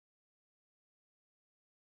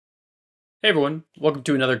Hey everyone, welcome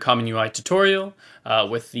to another Common UI tutorial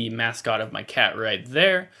with the mascot of my cat right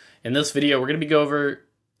there. In this video, we're going to be going over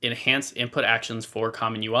enhanced input actions for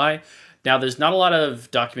Common UI. Now, there's not a lot of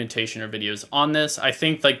documentation or videos on this. I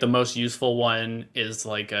think like the most useful one is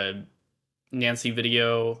like a Nancy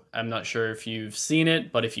video. I'm not sure if you've seen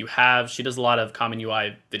it, but if you have, she does a lot of Common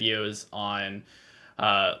UI videos on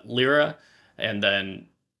Lyra, and then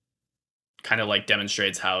kind of like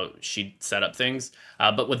demonstrates how she set up things.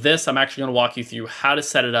 But with this, I'm actually going to walk you through how to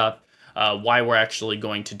set it up, why we're actually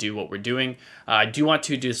going to do what we're doing. I do want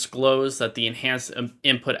to disclose that the enhanced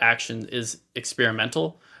input action is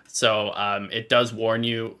experimental. So it does warn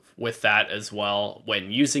you with that as well when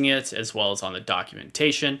using it, as well as on the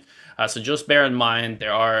documentation. So just bear in mind,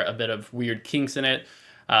 there are a bit of weird kinks in it.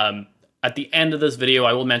 At the end of this video,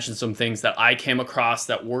 I will mention some things that I came across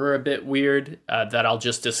that were a bit weird that I'll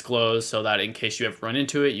just disclose so that in case you have run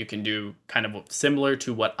into it, you can do kind of similar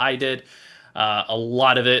to what I did. A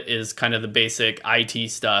lot of it is kind of the basic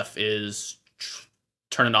IT stuff is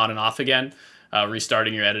turn it on and off again,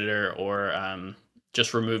 restarting your editor, or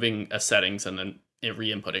just removing a settings and then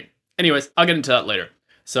re-inputting. Anyways, I'll get into that later.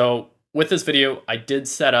 So with this video, I did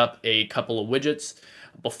set up a couple of widgets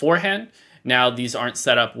beforehand. Now, these aren't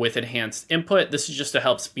set up with enhanced input. This is just to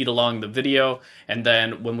help speed along the video. And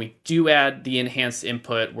then when we do add the enhanced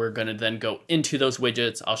input, we're going to then go into those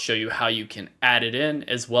widgets. I'll show you how you can add it in,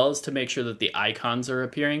 as well as to make sure that the icons are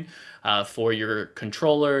appearing for your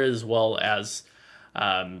controller, as well as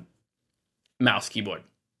mouse keyboard.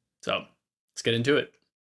 So let's get into it.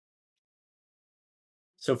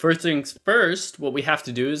 So first things first, what we have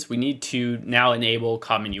to do is we need to now enable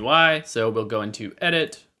Common UI. So we'll go into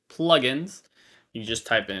Edit, Plugins. You just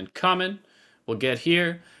type in Common. We'll get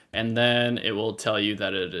here, and then it will tell you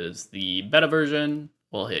that it is the beta version.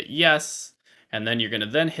 We'll hit yes, and then you're going to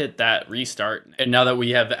then hit that restart. And now that we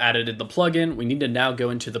have added in the plugin, we need to now go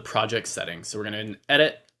into the project settings. So we're going to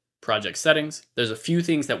edit project settings. There's a few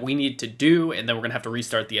things that we need to do, and then we're going to have to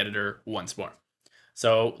restart the editor once more.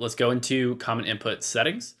 So let's go into Common Input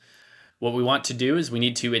Settings. What we want to do is we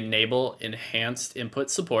need to enable enhanced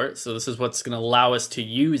input support. So this is what's going to allow us to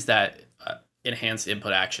use that enhanced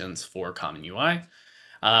input actions for Common UI.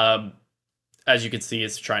 As you can see,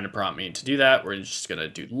 it's trying to prompt me to do that. We're just going to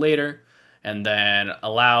do later, and then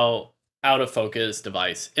allow out of focus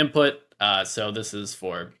device input. So this is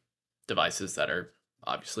for devices that are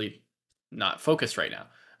obviously not focused right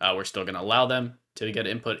now. We're still going to allow them to get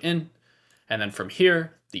input in. And then from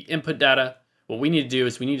here, the input data, what we need to do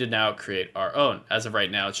is we need to now create our own. As of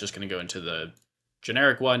right now, it's just going to go into the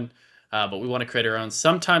generic one, but we want to create our own.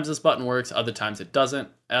 Sometimes this button works, other times it doesn't.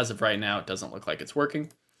 As of right now, it doesn't look like it's working.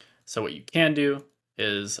 So what you can do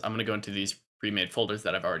is I'm going to go into these pre-made folders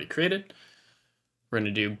that I've already created. We're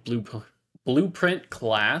going to do blueprint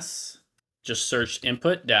class, just search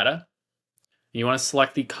input data. You want to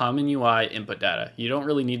select the Common UI input data. You don't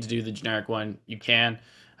really need to do the generic one. You can.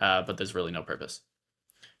 But there's really no purpose.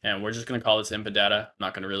 And we're just going to call this input data. I'm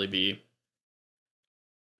not going to really be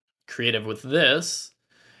creative with this.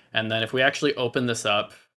 And then if we actually open this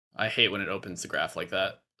up, I hate when it opens the graph like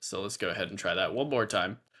that. So let's go ahead and try that one more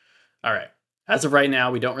time. All right. As of right now,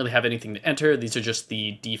 we don't really have anything to enter. These are just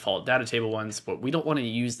the default data table ones, but we don't want to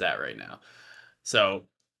use that right now. So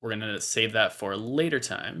we're going to save that for a later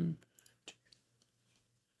time.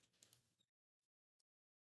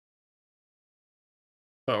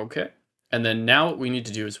 Okay. And then now what we need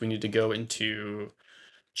to do is we need to go into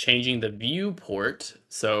changing the viewport.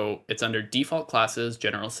 So it's under default classes,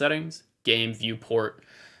 general settings, game viewport,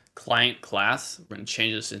 client class. We're going to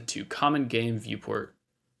change this into common game viewport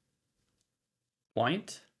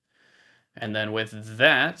client. And then with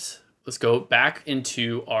that, let's go back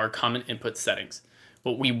into our common input settings.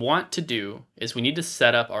 What we want to do is we need to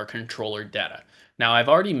set up our controller data. Now I've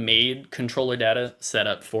already made controller data set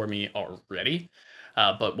up for me already.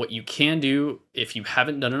 But what you can do if you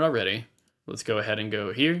haven't done it already, let's go ahead and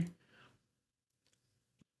go here.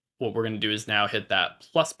 What we're going to do is now hit that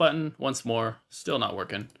plus button once more. Still not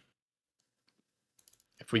working.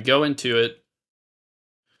 If we go into it,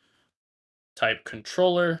 type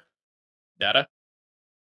controller data,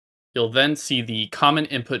 you'll then see the common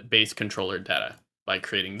input based controller data. By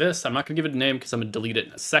creating this, I'm not going to give it a name because I'm going to delete it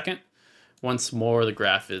in a second. Once more, the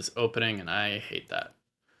graph is opening, and I hate that.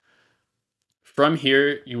 From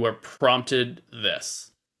here, you are prompted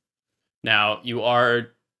this. Now, you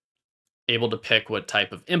are able to pick what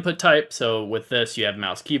type of input type. So with this, you have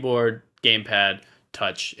mouse, keyboard, gamepad,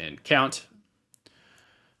 touch, and count.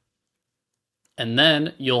 And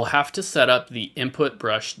then you'll have to set up the input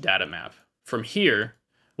brush data map. From here,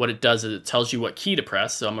 what it does is it tells you what key to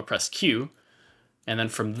press. So I'm going to press Q. And then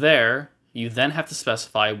from there, you then have to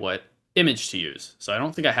specify what image to use. So I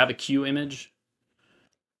don't think I have a Q image.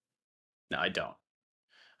 No, I don't.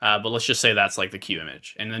 But let's just say that's like the Q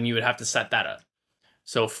image. And then you would have to set that up.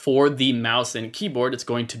 So for the mouse and keyboard, it's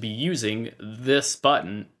going to be using this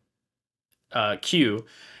button, Q,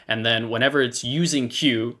 and then whenever it's using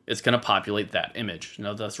Q, it's going to populate that image.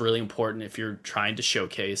 Now that's really important if you're trying to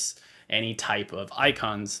showcase any type of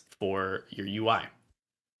icons for your UI.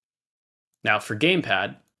 Now for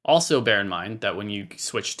gamepad, also bear in mind that when you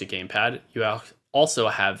switch to gamepad, you also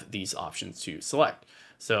have these options to select.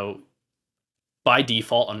 So by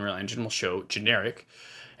default, Unreal Engine will show generic.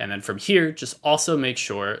 And then from here, just also make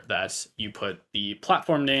sure that you put the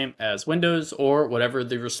platform name as Windows or whatever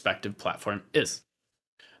the respective platform is.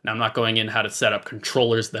 Now, I'm not going in how to set up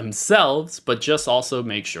controllers themselves, but just also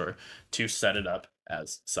make sure to set it up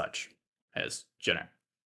as such, as generic.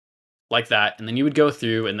 Like that. And then you would go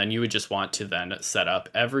through and then you would just want to then set up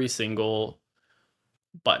every single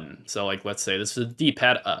button. So like, let's say this is a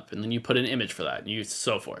D-pad up, and then you put an image for that and you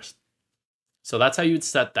so forth. So that's how you'd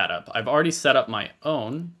set that up. I've already set up my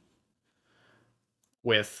own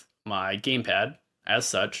with my gamepad as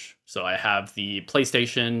such. So I have the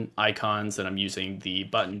PlayStation icons and I'm using the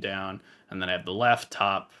button down, and then I have the left,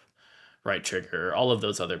 top, right trigger, all of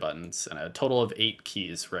those other buttons, and a total of 8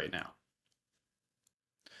 keys right now.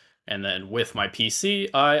 And then with my PC,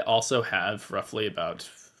 I also have roughly about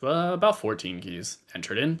 14 keys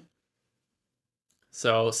entered in.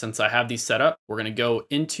 So since I have these set up, we're going to go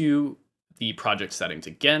into the project settings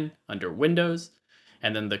again under Windows,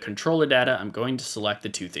 and then the controller data, I'm going to select the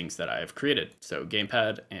two things that I have created, so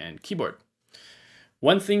gamepad and keyboard.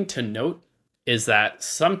 One thing to note is that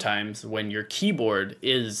sometimes when your keyboard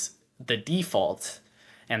is the default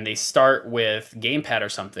and they start with gamepad or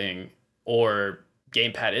something, or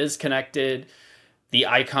gamepad is connected, the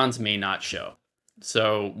icons may not show.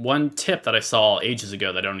 So one tip that I saw ages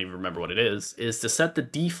ago that I don't even remember what it is to set the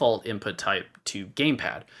default input type to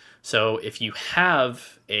gamepad. So if you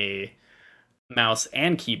have a mouse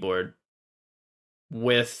and keyboard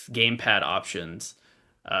with gamepad options,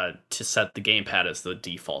 to set the gamepad as the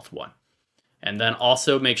default one. And then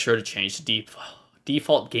also make sure to change the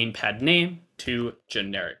default gamepad name to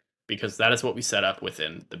generic, because that is what we set up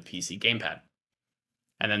within the PC gamepad.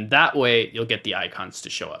 And then that way you'll get the icons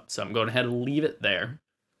to show up. So I'm going ahead and leave it there.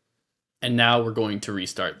 And now we're going to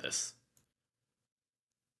restart this.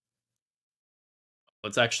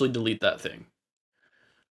 Let's actually delete that thing.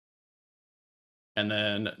 And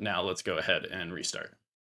then now let's go ahead and restart.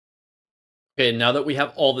 Okay, now that we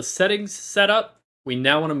have all the settings set up, we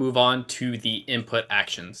now want to move on to the input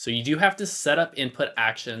actions. So you do have to set up input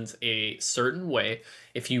actions a certain way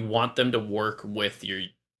if you want them to work with your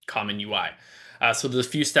common UI. So there's a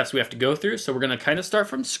few steps we have to go through. So we're going to kind of start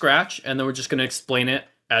from scratch, and then we're just going to explain it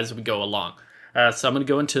as we go along. So I'm going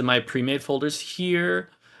to go into my pre-made folders here,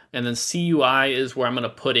 and then CUI is where I'm going to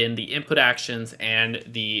put in the input actions and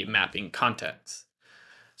the mapping context.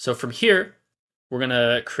 So from here, we're going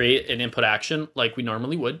to create an input action like we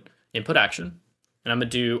normally would, input action. And I'm going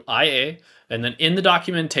to do IA, and then in the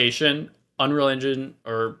documentation, Unreal Engine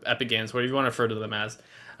or Epic Games, whatever you want to refer to them as,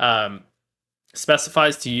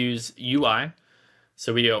 specifies to use UI.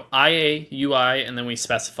 So we go IA, UI, and then we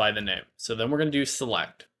specify the name. So then we're going to do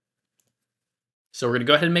select. So we're going to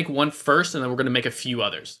go ahead and make one first, and then we're going to make a few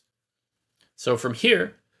others. So from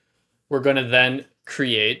here, we're going to then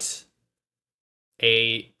create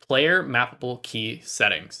a player mappable key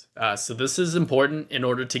settings. So this is important in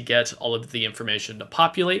order to get all of the information to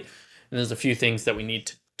populate. And there's a few things that we need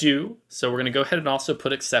to do. So we're going to go ahead and also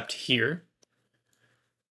put accept here.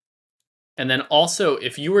 And then also,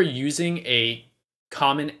 if you are using a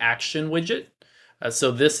common action widget,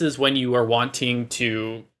 so this is when you are wanting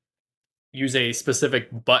to use a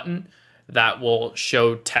specific button that will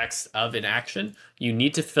show text of an action, you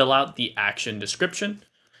need to fill out the action description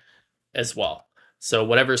as well. So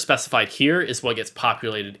whatever is specified here is what gets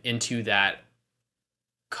populated into that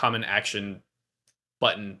common action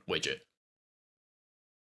button widget.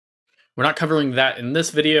 We're not covering that in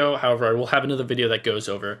this video. However, I will have another video that goes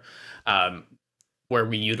over where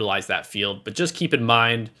we utilize that field. But just keep in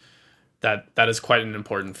mind that that is quite an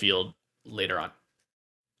important field later on.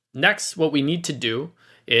 Next, what we need to do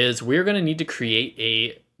is we're going to need to create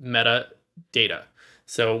a metadata.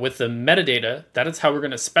 So with the metadata, that is how we're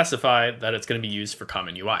going to specify that it's going to be used for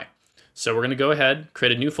Common UI. So we're going to go ahead,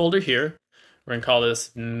 create a new folder here. We're going to call this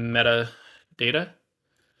metadata.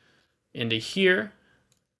 Into here,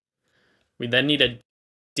 we then need a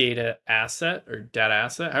data asset,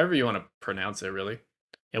 however you want to pronounce it really.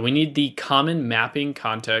 And we need the common mapping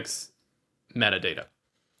context metadata.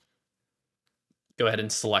 Go ahead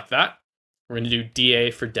and select that. We're going to do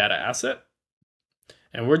DA for data asset.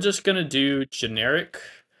 And we're just going to do generic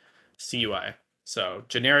CUI. So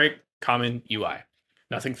generic common UI.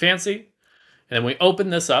 Nothing fancy. And then we open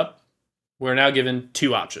this up. We're now given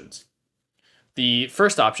two options. The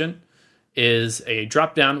first option is a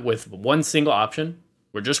drop-down with one single option.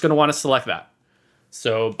 We're just going to want to select that.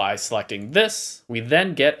 So by selecting this, we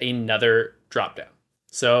then get another drop-down.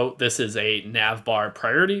 So this is a navbar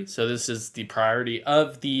priority. So this is the priority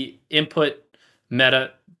of the input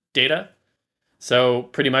metadata. So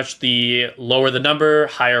pretty much the lower the number,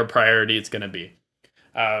 higher priority it's going to be.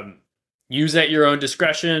 Use at your own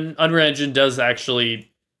discretion. Unreal Engine does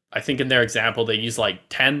actually, I think in their example, they use like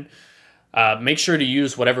 10. Make sure to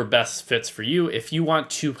use whatever best fits for you. If you want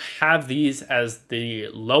to have these as the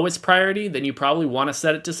lowest priority, then you probably want to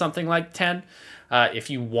set it to something like 10. If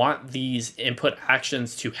you want these input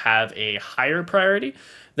actions to have a higher priority,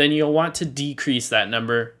 then you'll want to decrease that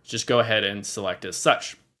number. Just go ahead and select as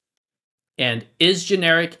such. And is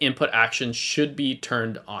generic input action should be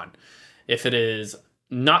turned on. If it is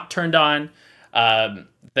not turned on,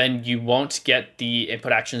 then you won't get the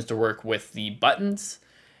input actions to work with the buttons.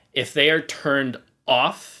 If they are turned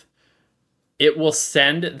off, it will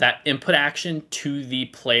send that input action to the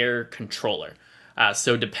player controller.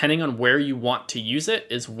 So depending on where you want to use it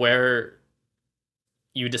is where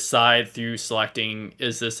you decide through selecting,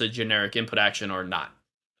 is this a generic input action or not?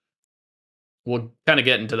 We'll kind of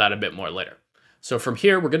get into that a bit more later. So from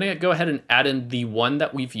here, we're going to go ahead and add in the one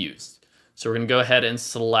that we've used. So we're going to go ahead and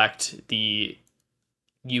select the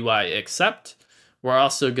UI accept. We're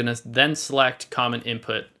also going to then select common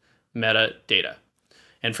input metadata.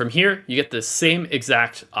 And from here, you get the same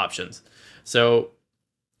exact options. So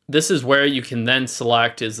this is where you can then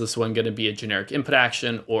select, is this one going to be a generic input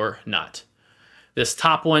action or not? This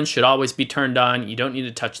top one should always be turned on. You don't need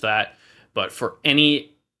to touch that. But for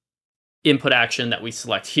any input action that we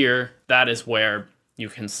select here, that is where you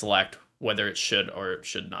can select whether it should or it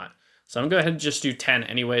should not. So I'm going to go ahead and just do 10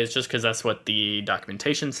 anyways, just because that's what the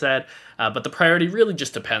documentation said. But the priority really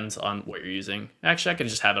just depends on what you're using. Actually, I could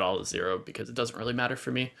just have it all at 0 because it doesn't really matter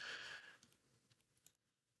for me.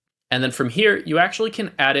 And then from here, you actually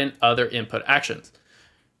can add in other input actions.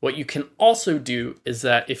 What you can also do is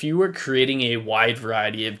that if you were creating a wide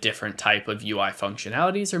variety of different type of UI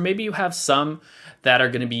functionalities, or maybe you have some that are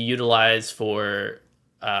going to be utilized for,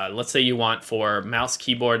 let's say you want for mouse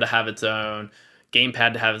keyboard to have its own,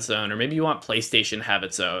 gamepad to have its own, or maybe you want PlayStation to have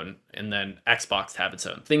its own, and then Xbox to have its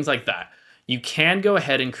own, things like that. You can go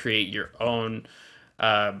ahead and create your own,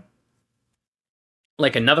 like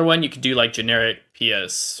another one, you could do like generic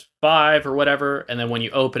PS5 or whatever, and then when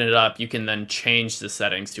you open it up, you can then change the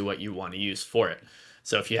settings to what you want to use for it.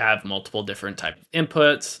 So if you have multiple different type of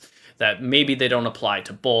inputs that maybe they don't apply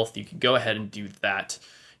to both, you can go ahead and do that.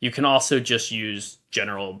 You can also just use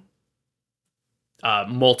general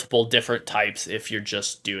multiple different types if you're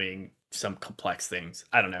just doing some complex things.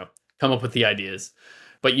 I don't know, come up with the ideas,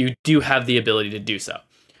 but you do have the ability to do so.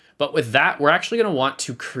 But with that, we're actually going to want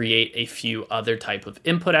to create a few other type of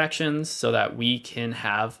input actions so that we can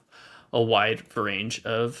have a wide range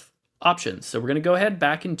of options. So we're going to go ahead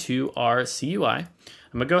back into our CUI. I'm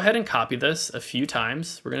going to go ahead and copy this a few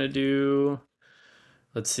times. We're going to do,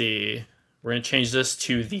 let's see, we're going to change this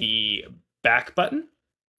to the back button.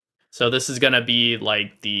 So this is going to be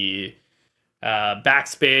like the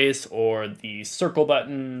backspace or the circle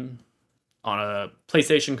button on a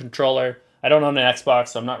PlayStation controller. I don't own an Xbox,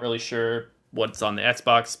 so I'm not really sure what's on the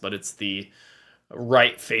Xbox, but it's the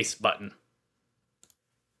right face button.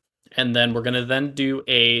 And then we're going to then do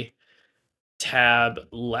a tab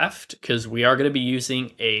left because we are going to be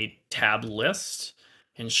using a tab list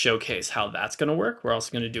and showcase how that's going to work. We're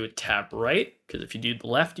also going to do a tab right because if you do the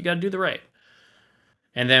left, you got to do the right.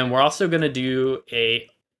 And then we're also going to do a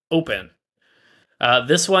open.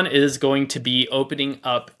 This one is going to be opening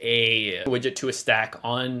up a widget to a stack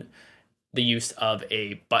on the use of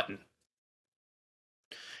a button.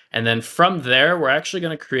 And then from there, we're actually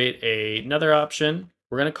going to create another option.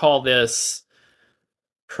 We're going to call this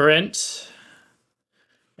print,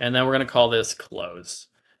 and then we're going to call this close.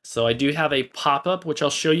 So I do have a pop-up, which I'll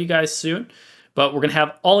show you guys soon, but we're going to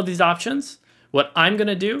have all of these options. What I'm going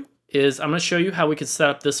to do is I'm going to show you how we could set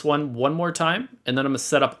up this one more time, and then I'm going to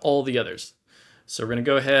set up all the others. So we're going to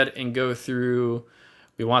go ahead and go through.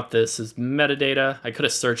 We want this as metadata. I could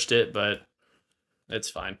have searched it, but it's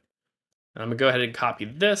fine. And I'm going to go ahead and copy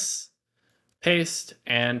this, paste,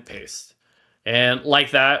 and paste. And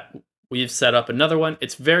like that, we've set up another one.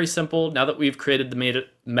 It's very simple. Now that we've created the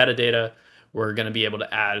metadata, we're going to be able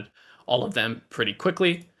to add all of them pretty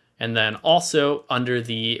quickly. And then also under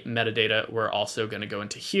the metadata, we're also going to go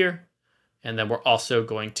into here And then we're also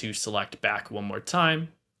going to select back one more time.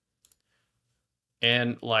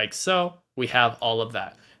 And like so, we have all of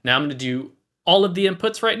that. Now I'm going to do all of the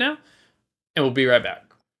inputs right now, and we'll be right back.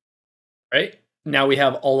 Right? Now we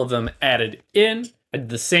have all of them added in. I did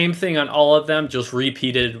the same thing on all of them, just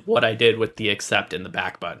repeated what I did with the accept and the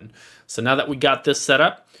back button. So now that we got this set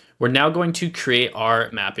up, we're now going to create our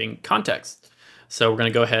mapping context. So we're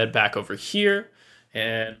going to go ahead back over here,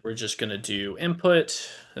 and we're just going to do input.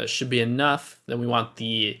 That should be enough. Then we want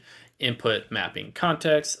the input mapping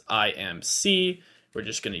context, IMC. We're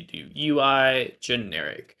just going to do UI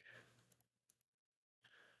generic.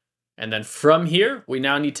 And then from here, we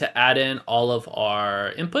now need to add in all of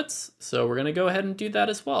our inputs. So we're going to go ahead and do that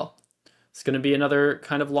as well. It's going to be another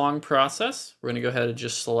kind of long process. We're going to go ahead and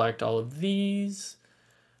just select all of these.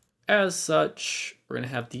 As such, we're going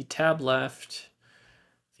to have the tab left,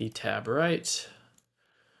 the tab right.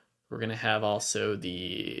 We're going to have also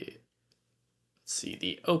the, let's see,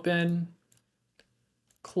 the open,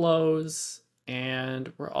 close,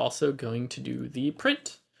 and we're also going to do the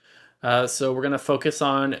print. So we're going to focus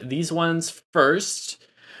on these ones first.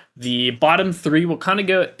 The bottom three will kind of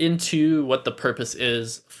go into what the purpose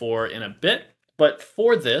is for in a bit. But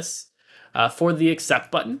for this, for the accept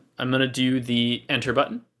button, I'm going to do the enter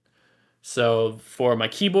button. So for my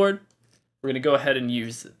keyboard, we're going to go ahead and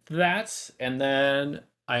use that. And then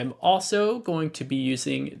I'm also going to be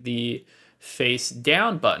using the face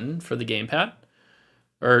down button for the gamepad.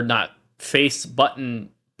 Or not, face button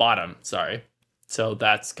bottom, sorry. So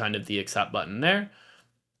that's kind of the accept button there.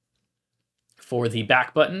 For the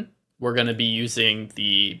back button, we're going to be using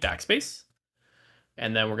the backspace.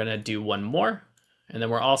 And then we're going to do one more. And then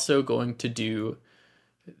we're also going to do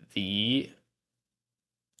the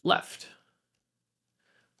left.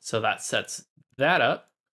 So that sets that up.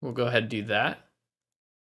 We'll go ahead and do that.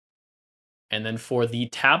 And then for the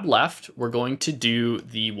tab left, we're going to do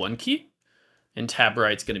the 1 key. And tab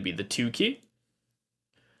right is going to be the 2 key.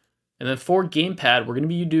 And then for gamepad, we're going to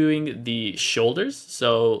be doing the shoulders.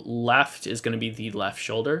 So left is going to be the left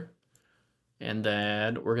shoulder. And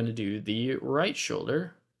then we're going to do the right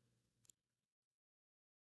shoulder.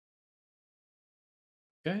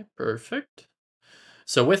 Okay, perfect.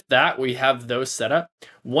 So with that, we have those set up.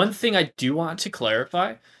 One thing I do want to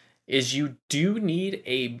clarify is you do need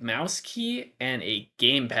a mouse key and a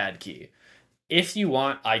gamepad key if you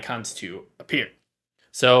want icons to appear.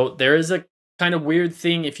 So there is a kind of weird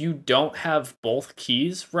thing if you don't have both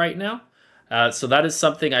keys right now. So that is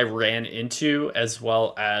something I ran into, as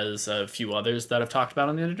well as a few others that I've talked about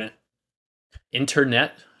on the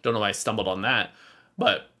internet. Don't know why I stumbled on that,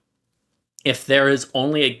 but if there is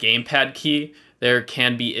only a gamepad key, there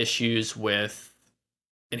can be issues with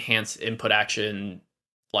enhanced input action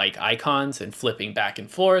like icons and flipping back and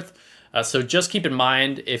forth. So just keep in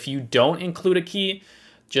mind, if you don't include a key,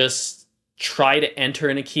 just try to enter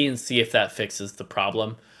in a key and see if that fixes the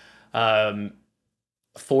problem.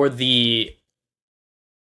 For the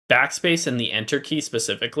backspace and the enter key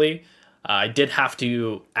specifically, I did have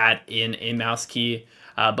to add in a mouse key,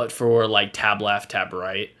 but for like tab left, tab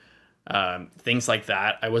right, things like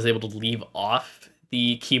that, I was able to leave off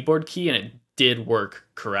the keyboard key and it did work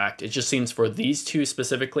correct. It just seems for these two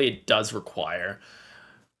specifically, it does require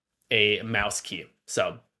a mouse key.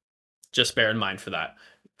 So just bear in mind for that.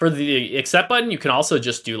 For the accept button, you can also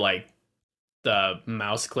just do like the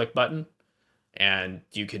mouse click button and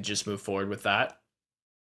you could just move forward with that.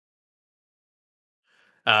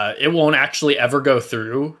 It won't actually ever go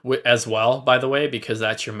through as well, by the way, because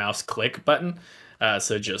that's your mouse click button.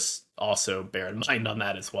 So just also bear in mind on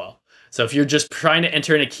that as well. So if you're just trying to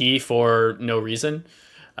enter in a key for no reason,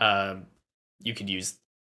 you could use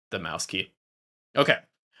the mouse key. Okay,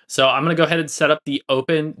 so I'm going to go ahead and set up the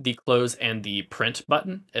open, the close, and the print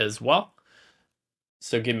button as well.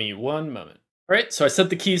 So give me one moment. All right, so I set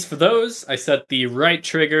the keys for those. I set the right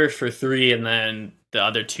trigger for 3 and then the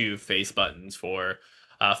other 2 face buttons for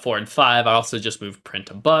 4 and 5. I also just moved print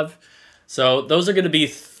above. So those are going to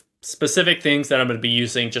be specific things that I'm going to be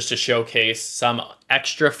using just to showcase some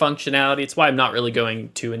extra functionality. It's why I'm not really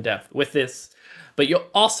going too in depth with this. But you'll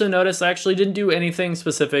also notice I actually didn't do anything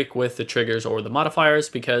specific with the triggers or the modifiers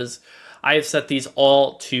because I have set these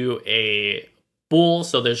all to a bool.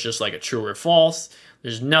 So there's just like a true or false.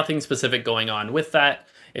 There's nothing specific going on with that.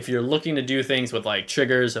 If you're looking to do things with like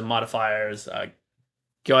triggers and modifiers,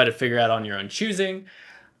 go ahead and figure out on your own choosing.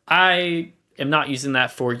 I am not using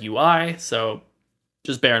that for UI, so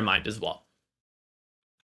just bear in mind as well.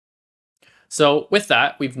 So with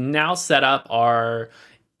that, we've now set up our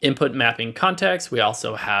input mapping context. We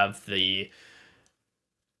also have the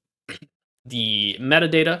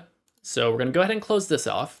metadata. So we're going to go ahead and close this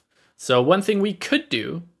off. So one thing we could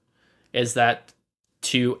do is that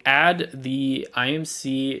to add the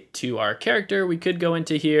IMC to our character, we could go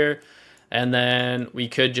into here and then we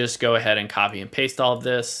could just go ahead and copy and paste all of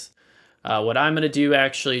this. What I'm going to do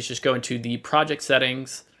actually is just go into the project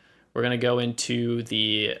settings. We're going to go into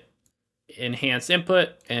the enhanced input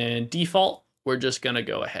and default. We're just going to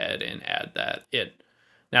go ahead and add that in.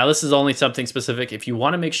 Now, this is only something specific. If you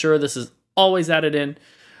want to make sure this is always added in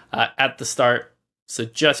at the start, so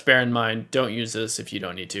just bear in mind, don't use this if you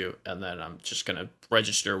don't need to. And then I'm just going to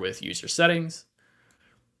register with user settings.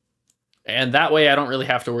 And that way I don't really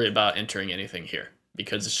have to worry about entering anything here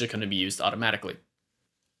because it's just going to be used automatically.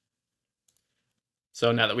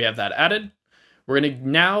 So now that we have that added, we're going to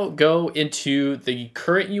now go into the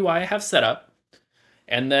current UI I have set up.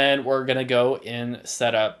 And then we're going to go and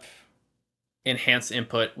set up enhanced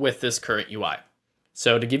input with this current UI.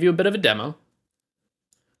 So to give you a bit of a demo,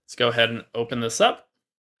 let's go ahead and open this up.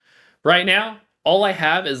 Right now, all I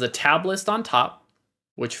have is a tab list on top,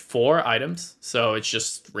 which 4 items. So it's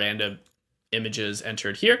just random images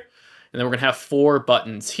entered here. And then we're gonna have 4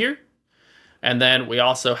 buttons here. And then we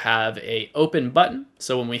also have a open button.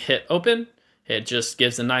 So when we hit open, it just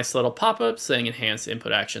gives a nice little pop-up saying enhanced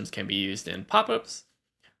input actions can be used in pop-ups.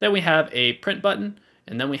 Then we have a print button,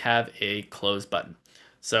 and then we have a close button.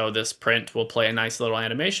 So this print will play a nice little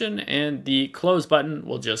animation, and the close button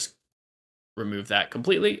will just remove that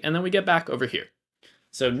completely, and then we get back over here.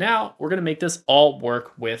 So now we're gonna make this all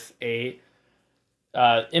work with a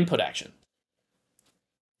input action.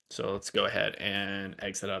 So let's go ahead and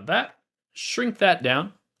exit out of that, shrink that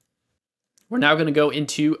down. We're now gonna go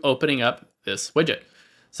into opening up this widget.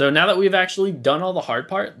 So now that we've actually done all the hard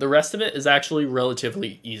part, the rest of it is actually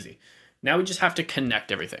relatively easy. Now we just have to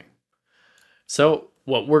connect everything. So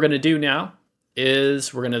what we're going to do now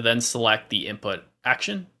is we're going to then select the input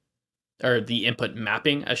action, or the input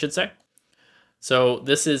mapping, I should say. So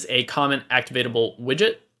this is a common activatable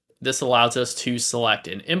widget. This allows us to select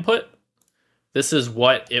an input. This is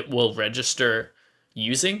what it will register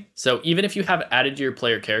using. So even if you have added to your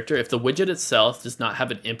player character, if the widget itself does not have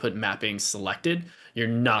an input mapping selected, you're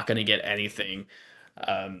not going to get anything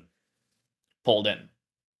pulled in.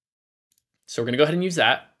 So we're going to go ahead and use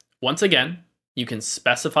that. Once again, you can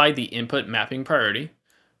specify the input mapping priority.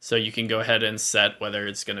 So you can go ahead and set whether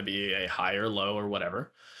it's going to be a high or low or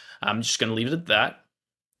whatever. I'm just going to leave it at that.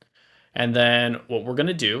 And then what we're going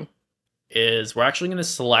to do is we're actually going to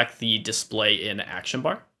select the display in action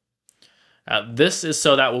bar. This is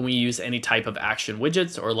so that when we use any type of action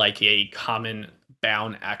widgets or like a common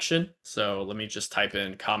bound action. So let me just type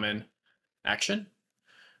in common action.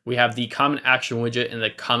 We have the common action widget and the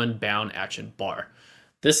common bound action bar.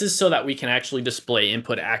 This is so that we can actually display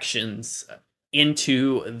input actions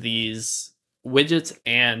into these widgets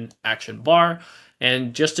and action bar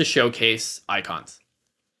and just to showcase icons.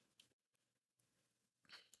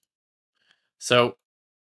 So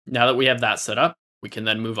now that we have that set up, we can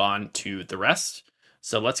then move on to the rest.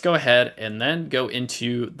 So let's go ahead and then go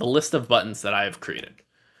into the list of buttons that I have created.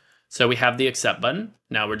 So we have the accept button.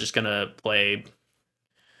 Now we're just gonna play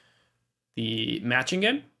the matching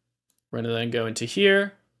game. We're gonna then go into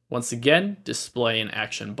here. Once again, display an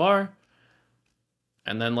action bar.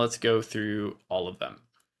 And then let's go through all of them.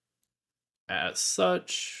 As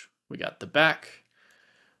such, we got the back.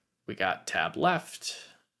 We got tab left.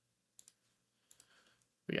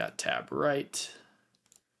 We got tab right.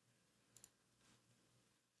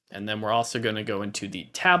 And then we're also going to go into the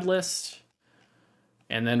tab list.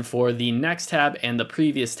 And then for the next tab and the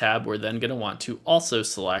previous tab, we're then going to want to also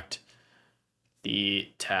select the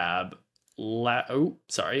tab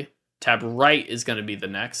tab right is going to be the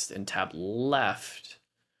next, and tab left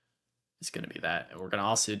is going to be that. And we're going to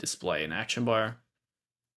also display an action bar.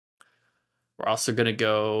 We're also going to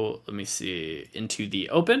go, let me see, into the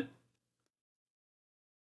open.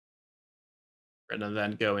 We're going to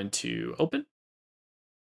then go into open.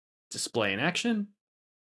 Display in action.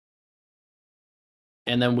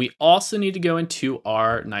 And then we also need to go into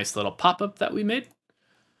our nice little pop-up that we made.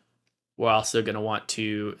 We're also going to want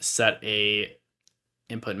to set a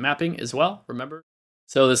input mapping as well, remember?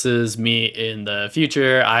 So this is me in the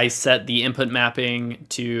future. I set the input mapping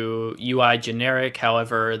to UI generic.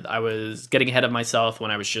 However, I was getting ahead of myself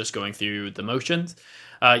when I was just going through the motions.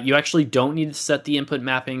 You actually don't need to set the input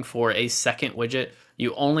mapping for a second widget.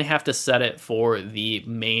 You only have to set it for the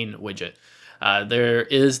main widget. There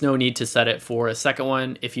is no need to set it for a second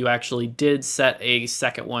one. If you actually did set a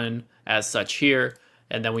second one as such here,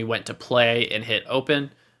 and then we went to play and hit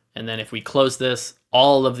open, and then if we close this,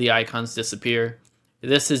 all of the icons disappear.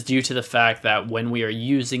 This is due to the fact that when we are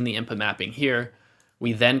using the input mapping here,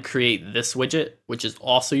 We then create this widget, which is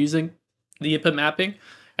also using the input mapping.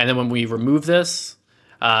 And then when we remove this,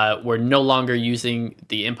 we're no longer using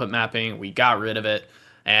the input mapping. We got rid of it,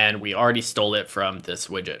 and we already stole it from this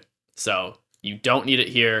widget. So you don't need it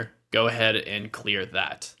here. Go ahead and clear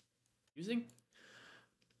that.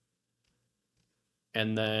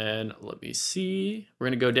 And then let me see. We're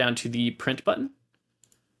going to go down to the print button.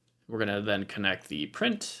 We're going to then connect the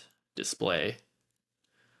print display.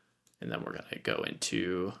 And then we're going to go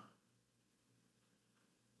into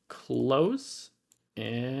close.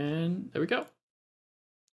 And there we go.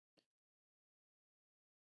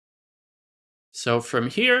 So from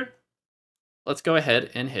here, let's go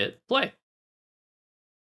ahead and hit play.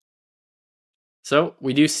 So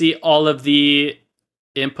we do see all of the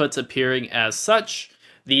inputs appearing as such.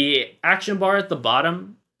 The action bar at the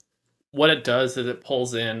bottom, what it does is it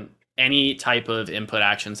pulls in any type of input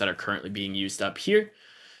actions that are currently being used up here,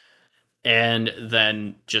 and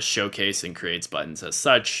then just showcase and creates buttons as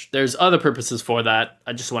such. There's other purposes for that.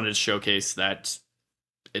 I just wanted to showcase that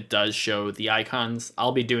it does show the icons.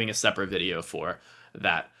 I'll be doing a separate video for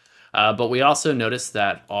that. But we also noticed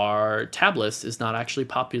that our tab list is not actually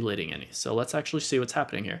populating any. So let's actually see what's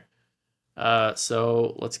happening here.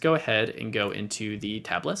 So let's go ahead and go into the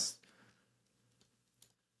tab list.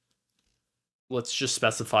 Let's just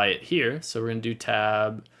specify it here. So we're going to do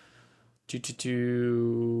tab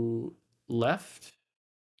left.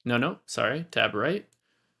 No, sorry. Tab right.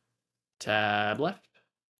 Tab left.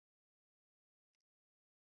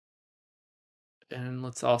 And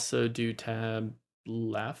let's also do tab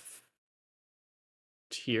left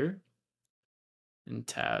here and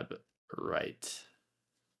tab right.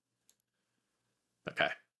 Okay.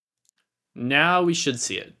 Now we should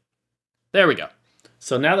see it. There we go.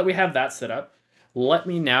 So now that we have that set up, let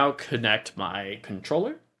me now connect my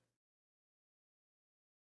controller.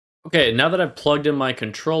 Okay, now that I've plugged in my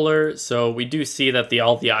controller, so we do see that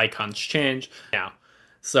all the icons change now.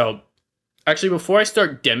 So actually, before I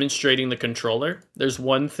start demonstrating the controller, there's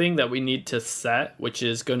one thing that we need to set, which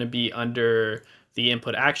is going to be under the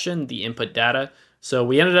input action, the input data. So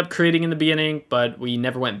we ended up creating in the beginning, but we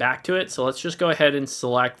never went back to it. So let's just go ahead and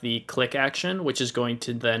select the click action, which is going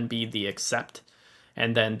to then be the accept.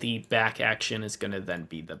 And then the back action is going to then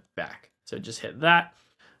be the back. So just hit that.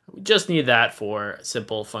 We just need that for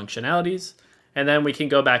simple functionalities. And then we can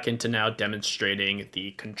go back into now demonstrating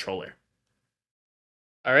the controller.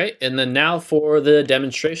 All right, and then now for the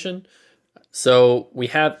demonstration. So we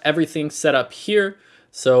have everything set up here.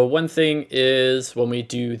 So one thing is when we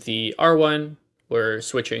do the R1, we're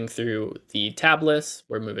switching through the tab list,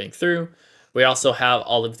 we're moving through. We also have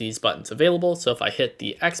all of these buttons available. So if I hit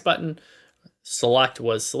the X button, select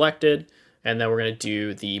was selected, and then we're going to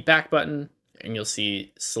do the back button, and you'll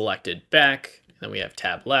see selected back. And then we have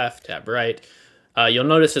tab left, tab right. You'll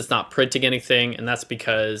notice it's not printing anything, and that's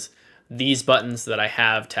because these buttons that I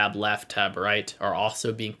have, tab left, tab right, are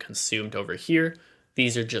also being consumed over here.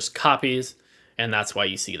 These are just copies, and that's why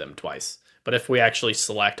you see them twice. But if we actually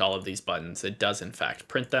select all of these buttons, it does in fact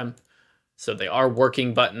print them. So they are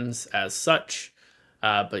working buttons as such.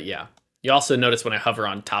 But yeah, you also notice when I hover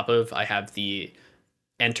on top of, I have the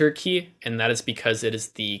enter key, and that is because it is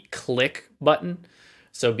the click button.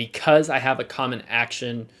 So because I have a common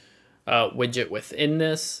action widget within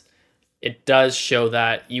this, it does show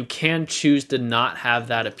that you can choose to not have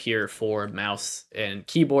that appear for mouse and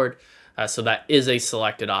keyboard. So that is a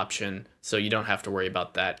selected option, so you don't have to worry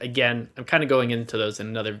about that. Again, I'm kind of going into those in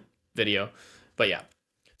another video, but yeah.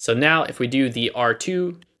 So now if we do the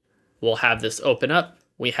R2, we'll have this open up.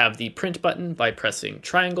 We have the print button by pressing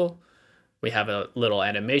triangle. We have a little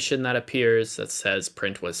animation that appears that says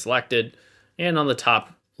print was selected. And on the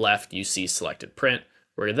top left, you see selected print.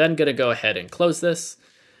 We're then going to go ahead and close this.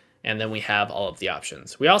 And then we have all of the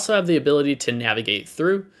options. We also have the ability to navigate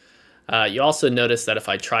through. You also notice that if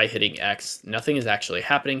I try hitting X, nothing is actually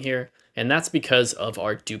happening here. And that's because of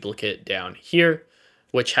our duplicate down here,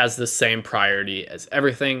 which has the same priority as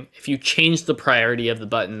everything. If you change the priority of the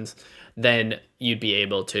buttons, then you'd be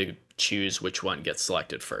able to choose which one gets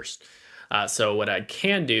selected first. So what I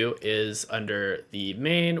can do is under the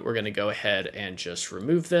main, we're going to go ahead and just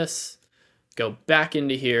remove this, go back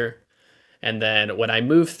into here. And then when I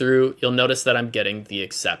move through, you'll notice that I'm getting the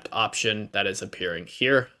accept option that is appearing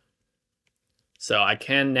here. So I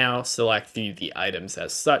can now select the items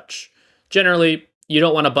as such. Generally, you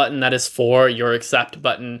don't want a button that is for your accept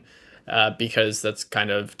button because that's kind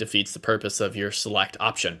of defeats the purpose of your select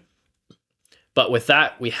option. But with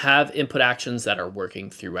that, we have input actions that are working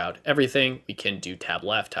throughout everything. We can do tab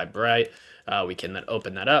left, tab right. We can then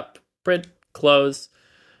open that up, print, close,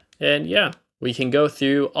 and yeah. we can go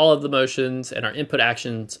through all of the motions and our input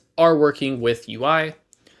actions are working with UI.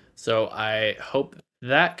 So I hope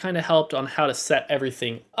that kind of helped on how to set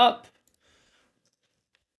everything up.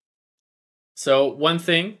 So one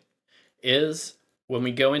thing is when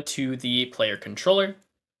we go into the player controller,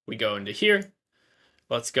 we go into here.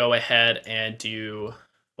 Let's go ahead and do,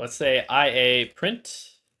 let's say IA print.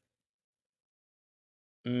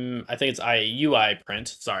 I think it's IA UI print,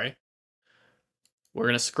 sorry. We're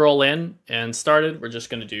going to scroll in and started. We're just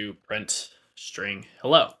going to do print string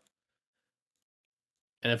hello.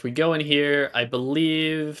 And if we go in here, I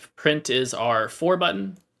believe print is our for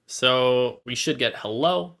button. So we should get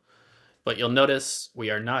hello, but you'll notice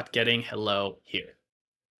we are not getting hello here.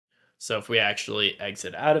 So if we actually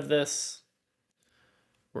exit out of this,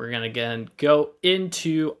 we're going to again go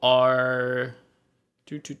into our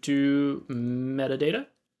metadata.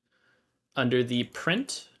 Under the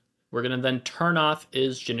print, we're going to then turn off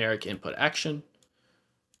is generic input action.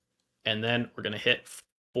 And then we're going to hit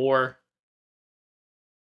for,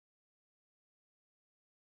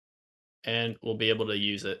 and we'll be able to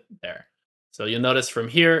use it there. So you'll notice from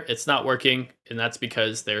here, it's not working, and that's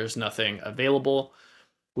because there's nothing available.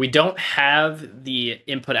 We don't have the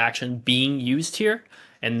input action being used here,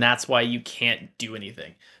 and that's why you can't do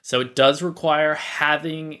anything. So it does require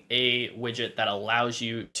having a widget that allows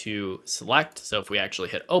you to select. So if we actually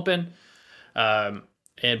hit open, and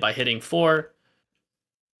by hitting 4,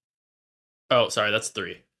 oh, sorry, that's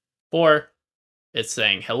 3. 4, it's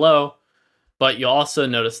saying hello, but you'll also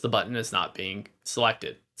notice the button is not being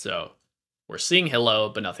selected. So we're seeing hello,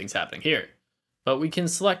 but nothing's happening here. But we can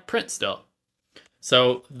select print still.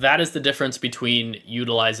 So that is the difference between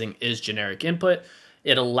utilizing is generic input.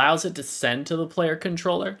 It allows it to send to the player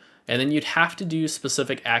controller, and then you'd have to do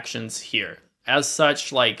specific actions here. As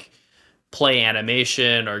such, like play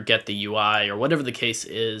animation or get the UI or whatever the case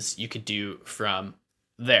is, you could do from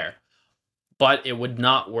there. But it would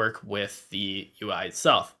not work with the UI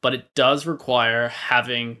itself. But it does require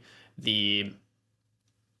having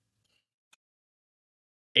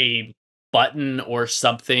a button or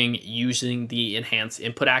something using the enhance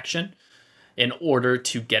input action in order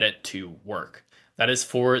to get it to work. That is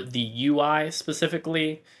for the UI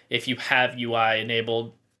specifically. If you have UI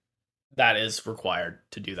enabled, that is required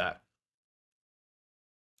to do that.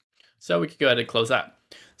 So we could go ahead and close that.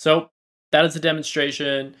 So that is a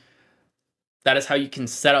demonstration. That is how you can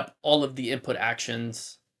set up all of the input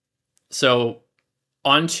actions. So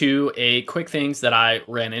on to a quick things that I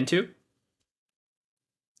ran into.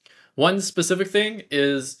 One specific thing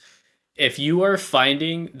is if you are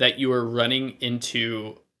finding that you are running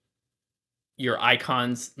into your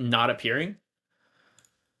icons not appearing,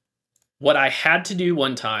 what I had to do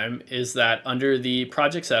one time is that under the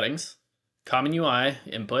project settings, common UI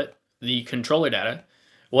input, the controller data,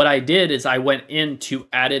 what I did is I went in to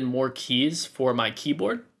add in more keys for my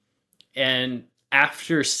keyboard. And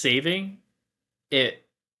after saving, it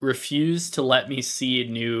refused to let me see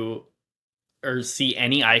new or see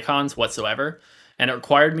any icons whatsoever. And it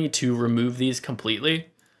required me to remove these completely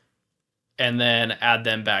and then add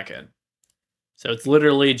them back in. So it's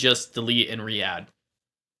literally just delete and re-add.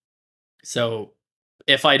 So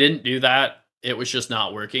if I didn't do that, it was just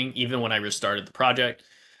not working, even when I restarted the project.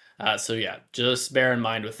 So yeah, just bear in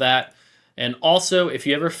mind with that. And also, if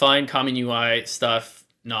you ever find common UI stuff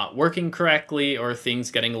not working correctly or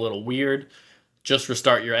things getting a little weird, just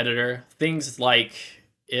restart your editor. Things like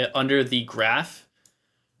under the graph,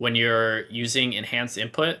 when you're using enhanced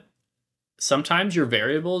input, sometimes your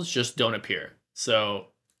variables just don't appear. So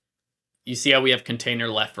you see how we have container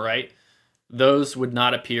left, right? Those would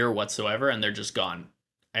not appear whatsoever, and they're just gone.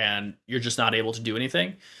 And you're just not able to do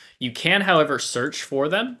anything. You can, however, search for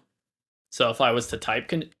them. So if I was to type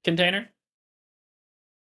container,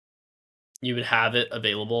 you would have it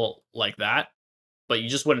available like that, but you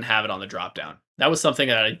just wouldn't have it on the dropdown. That was something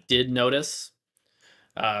that I did notice.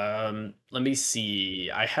 Let me see.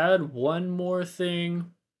 I had one more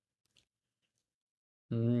thing.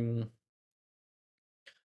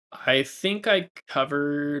 I think I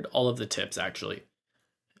covered all of the tips actually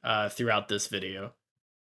throughout this video.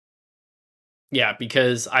 Yeah,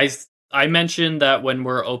 because I mentioned that when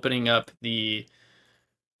we're opening up the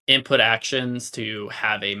input actions to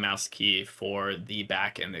have a mouse key for the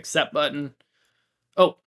back and accept button.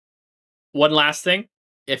 Oh, one last thing.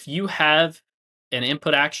 If you have an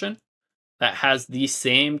input action that has the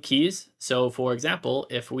same keys, so for example,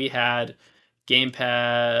 if we had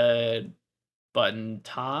gamepad button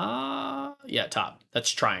top, yeah, top,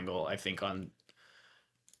 that's triangle, I think on,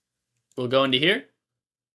 we'll go into here.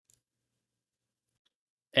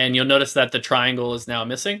 And you'll notice that the triangle is now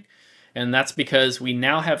missing. And that's because we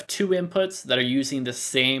now have two inputs that are using the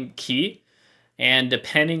same key. And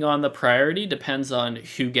depending on the priority, depends on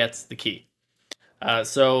who gets the key.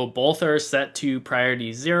 So both are set to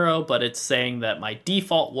priority 0, but it's saying that my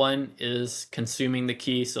default one is consuming the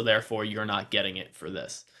key, so therefore you're not getting it for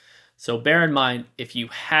this. So bear in mind, if you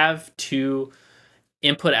have two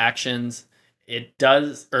input actions, it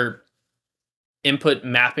does, or input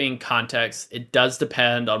mapping context, it does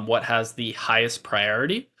depend on what has the highest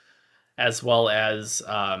priority, as well as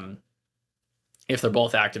if they're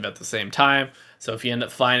both active at the same time. So if you end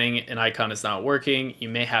up finding an icon is not working, you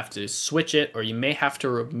may have to switch it, or you may have to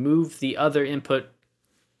remove the other input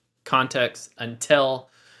context until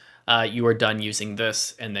you are done using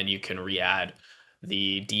this, and then you can re-add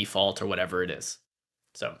the default or whatever it is.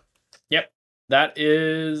 So, yep, that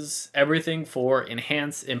is everything for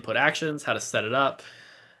enhance input actions, how to set it up,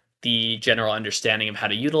 the general understanding of how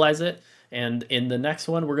to utilize it. And in the next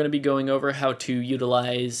one, we're going to be going over how to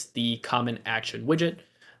utilize the common action widget.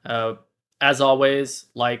 As always,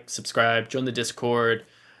 like, subscribe, join the Discord,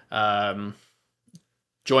 join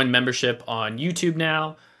membership on YouTube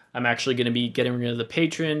now. I'm actually going to be getting rid of the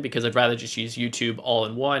Patreon because I'd rather just use YouTube all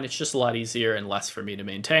in one. It's just a lot easier and less for me to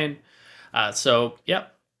maintain. So,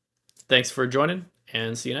 yep. Thanks for joining,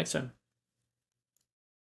 and see you next time.